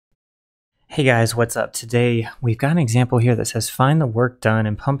Hey guys, what's up? Today we've got an example here that says find the work done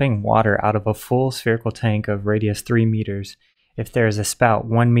in pumping water out of a full spherical tank of radius 3 meters if there is a spout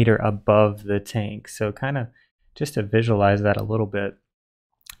 1 meter above the tank. So kind of just to visualize that a little bit,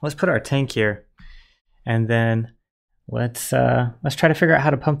 let's put our tank here and then let's try to figure out how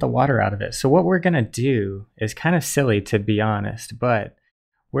to pump the water out of it. So what we're going to do is kind of silly, to be honest, but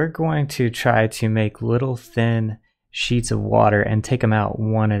we're going to try to make little thin sheets of water and take them out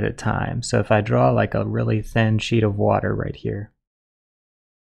one at a time. So if I draw like a really thin sheet of water right here,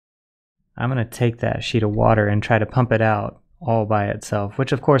 I'm going to take that sheet of water and try to pump it out all by itself,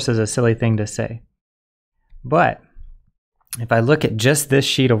 which of course is a silly thing to say. But if I look at just this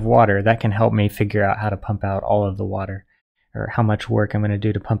sheet of water, that can help me figure out how to pump out all of the water, or how much work I'm going to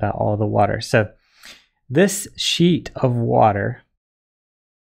do to pump out all of the water. So this sheet of water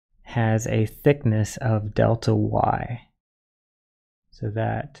has a thickness of delta y. So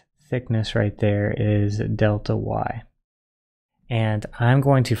that thickness right there is delta y. And I'm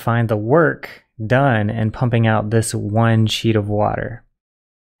going to find the work done in pumping out this one sheet of water.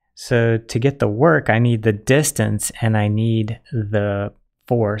 So to get the work, I need the distance and I need the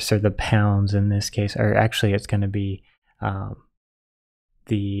force, or the pounds in this case, or actually it's going to be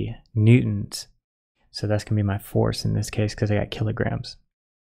the newtons. So that's going to be my force in this case because I got kilograms.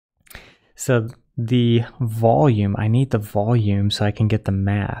 So the volume, I need the volume so I can get the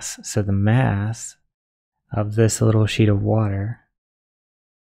mass. So the mass of this little sheet of water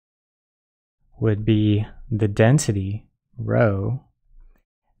would be the density, rho,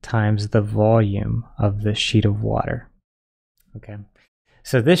 times the volume of this sheet of water. Okay,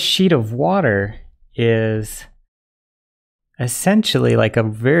 so this sheet of water is essentially like a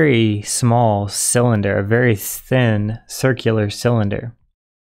very small cylinder, a very thin circular cylinder.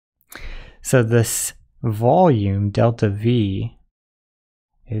 So this volume, delta V,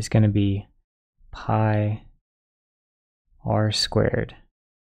 is going to be pi r squared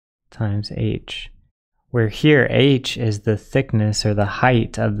times h, where here h is the thickness or the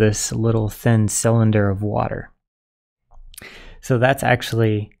height of this little thin cylinder of water. So that's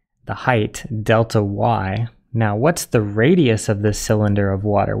actually the height, delta y. Now, what's the radius of this cylinder of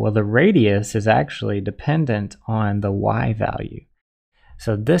water? Well, the radius is actually dependent on the y value.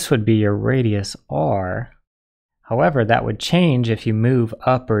 So this would be your radius r. However, that would change if you move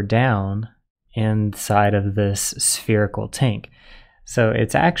up or down inside of this spherical tank. So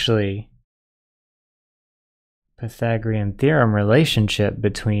it's actually Pythagorean theorem relationship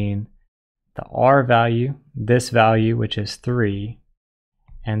between the r value, this value, which is 3,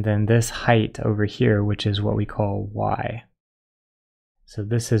 and then this height over here, which is what we call y. So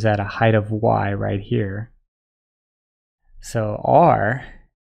this is at a height of y right here. So r,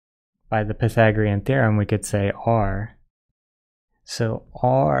 by the Pythagorean theorem, we could say r. So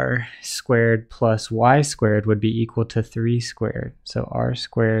r squared plus y squared would be equal to 3 squared. So r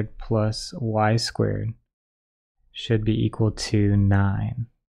squared plus y squared should be equal to 9,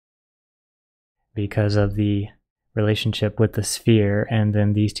 because of the relationship with the sphere and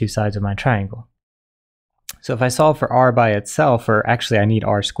then these two sides of my triangle. So if I solve for r by itself, or actually I need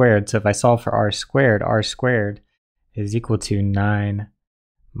r squared, so if I solve for r squared is equal to 9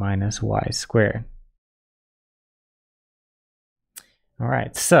 minus y squared. All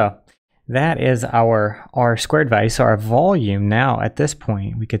right, so that is our r squared value. So our volume now, at this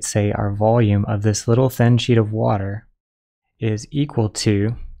point, we could say our volume of this little thin sheet of water is equal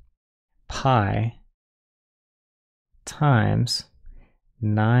to pi times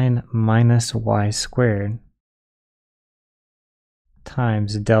 9 minus y squared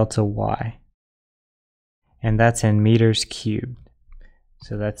times delta y. And that's in meters cubed.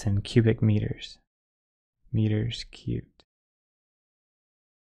 So that's in cubic meters. Meters cubed.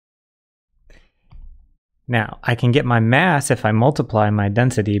 Now, I can get my mass if I multiply my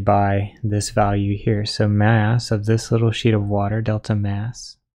density by this value here. So mass of this little sheet of water, delta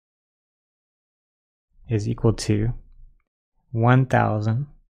mass, is equal to 1,000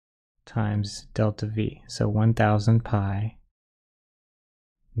 times delta V. So 1,000 pi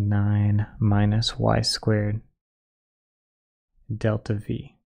 9 minus y squared delta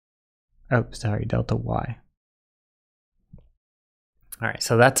V. Oh, sorry, delta y. All right,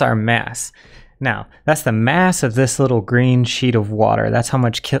 so that's our mass. Now, that's the mass of this little green sheet of water. That's how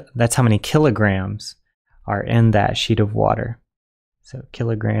many kilograms are in that sheet of water. So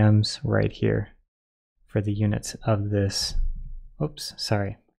kilograms right here for the units of this. Oops,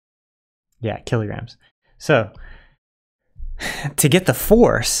 sorry. Yeah, kilograms. So to get the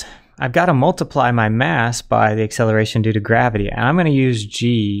force, I've got to multiply my mass by the acceleration due to gravity. And I'm going to use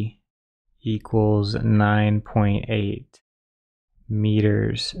g equals 9.8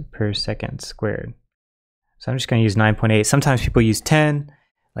 meters per second squared. So I'm just going to use 9.8. Sometimes people use 10,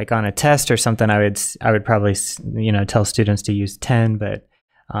 like on a test or something. I would probably, you know, tell students to use 10, but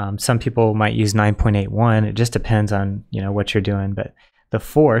some people might use 9.81. It just depends on, you know, what you're doing. But the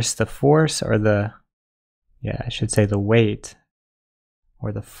force or the, yeah, I should say the weight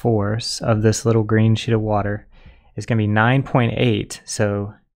or the force of this little green sheet of water is going to be 9.8.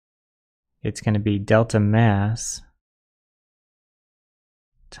 So it's going to be delta mass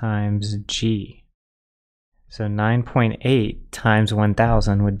times G. So 9.8 times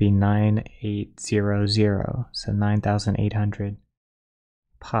 1,000 would be 9800. So 9,800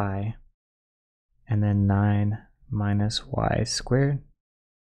 pi. And then 9 minus y squared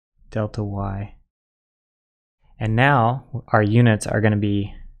delta y. And now our units are going to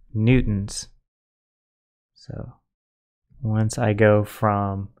be newtons. So once I go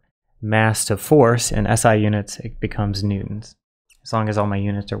from mass to force in SI units, it becomes newtons, as long as all my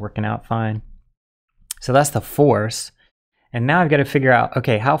units are working out fine. So that's the force. And now I've got to figure out,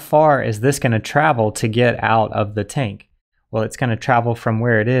 okay, how far is this going to travel to get out of the tank? Well, it's going to travel from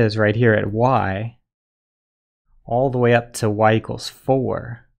where it is right here at y all the way up to y equals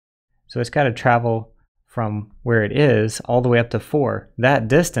 4. So it's got to travel from where it is all the way up to 4. That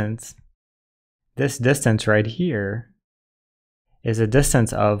distance, this distance right here, is a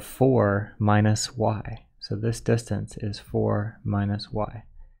distance of 4 minus y. So this distance is 4 minus y.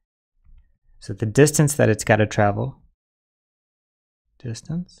 So the distance that it's got to travel, that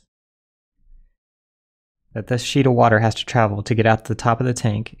this sheet of water has to travel to get out to the top of the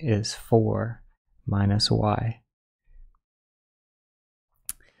tank is 4 minus y.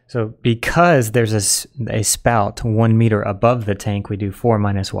 So because there's a spout 1 meter above the tank, we do 4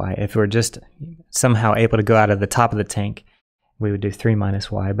 minus y. If we're just somehow able to go out of the top of the tank, we would do 3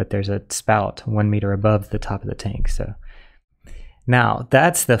 minus y, but there's a spout 1 meter above the top of the tank. So now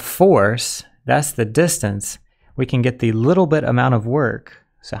that's the force, that's the distance. We can get the little bit amount of work.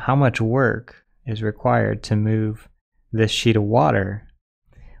 So how much work is required to move this sheet of water?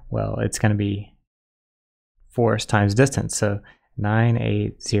 Well, it's going to be force times distance. So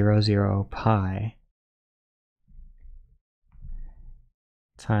 9800 pi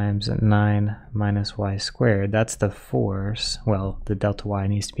times 9 minus y squared. That's the force. Well, the delta y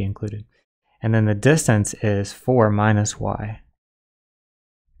needs to be included. And then the distance is 4 minus y.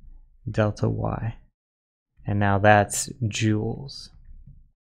 Delta y. And now that's joules.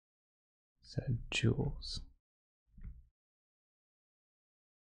 So joules.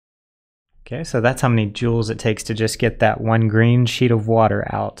 Okay, so that's how many joules it takes to just get that one green sheet of water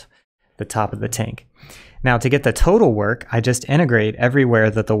out the top of the tank. Now to get the total work, I just integrate everywhere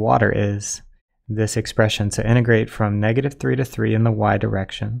that the water is, this expression. So integrate from -3 to 3 in the y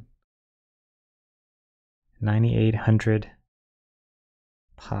direction. 9800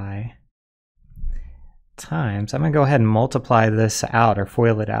 pi times, I'm going to go ahead and multiply this out or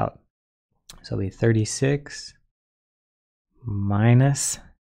FOIL it out. So it'll be 36 minus,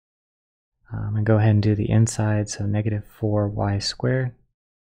 I'm going to go ahead and do the inside, so -4y squared.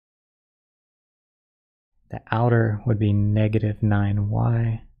 The outer would be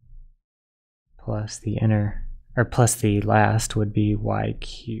 -9y plus the inner, or plus the last would be y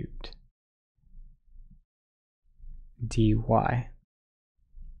cubed dy.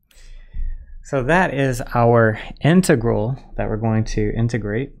 So that is our integral that we're going to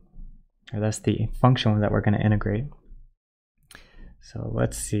integrate, or that's the function that we're going to integrate. So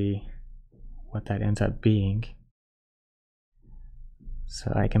let's see what that ends up being.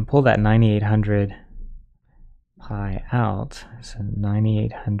 So I can pull that 9800 pi out. So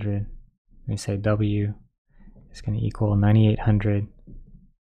 9800, let me say w is going to equal 9800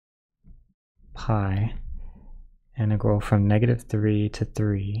 pi integral from -3 to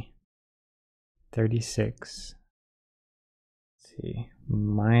 3. 36, let's see,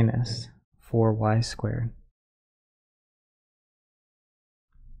 minus 4y squared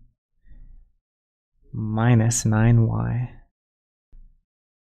minus 9y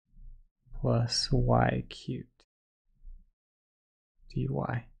plus y cubed dy.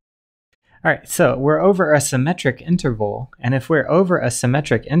 All right, so we're over a symmetric interval, and if we're over a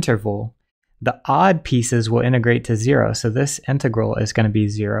symmetric interval, the odd pieces will integrate to 0. So this integral is going to be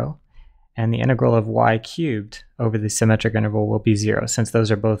 0. And the integral of y cubed over the symmetric interval will be 0, since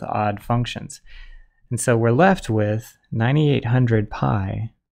those are both odd functions. And so we're left with 9800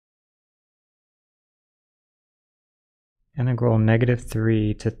 pi integral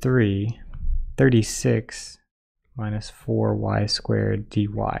 -3 to 3, 36 minus 4y squared dy.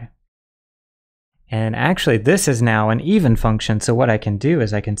 And actually this is now an even function, so what I can do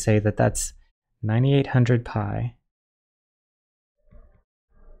is I can say that that's 9800 pi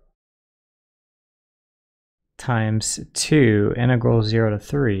times 2 integral 0 to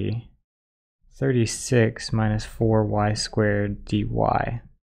 3, 36 minus 4y squared dy.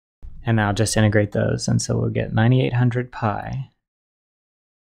 And now just integrate those, and so we'll get 9800 pi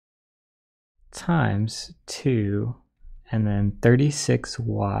times 2 and then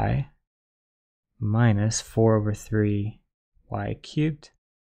 36y minus 4 over 3 y cubed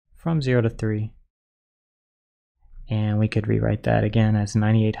from 0 to 3. And we could rewrite that again as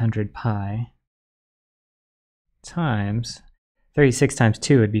 9800 pi times 36 times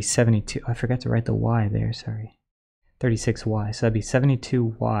 2 would be 72. I forgot to write the y there, sorry. 36y, so that'd be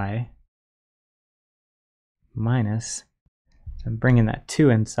 72y minus, I'm bringing that 2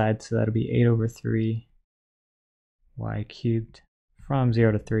 inside, so that'll be 8 over 3 y cubed from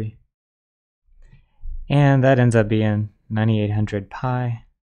 0 to 3. And that ends up being 9800 pi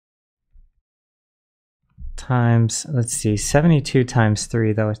times, let's see, 72 times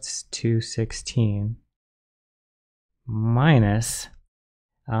 3, though it's 216, minus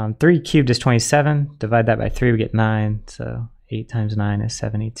 3 cubed is 27, divide that by 3, we get 9, so 8 times 9 is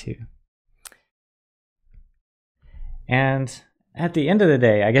 72. And at the end of the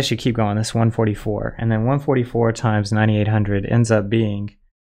day, I guess you keep going, this 144, and then 144 times 9800 ends up being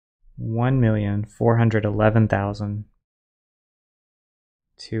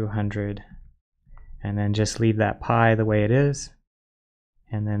 1,411,200, and then just leave that pi the way it is,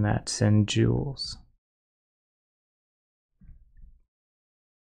 and then that's in joules.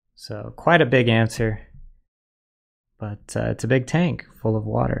 So quite a big answer, but it's a big tank full of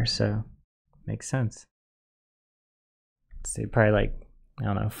water, so makes sense. Let's see, probably like, I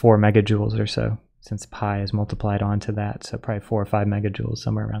don't know, 4 megajoules or so, since pi is multiplied onto that, so probably 4 or 5 megajoules,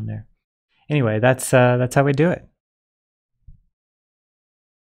 somewhere around there. Anyway, that's how we do it.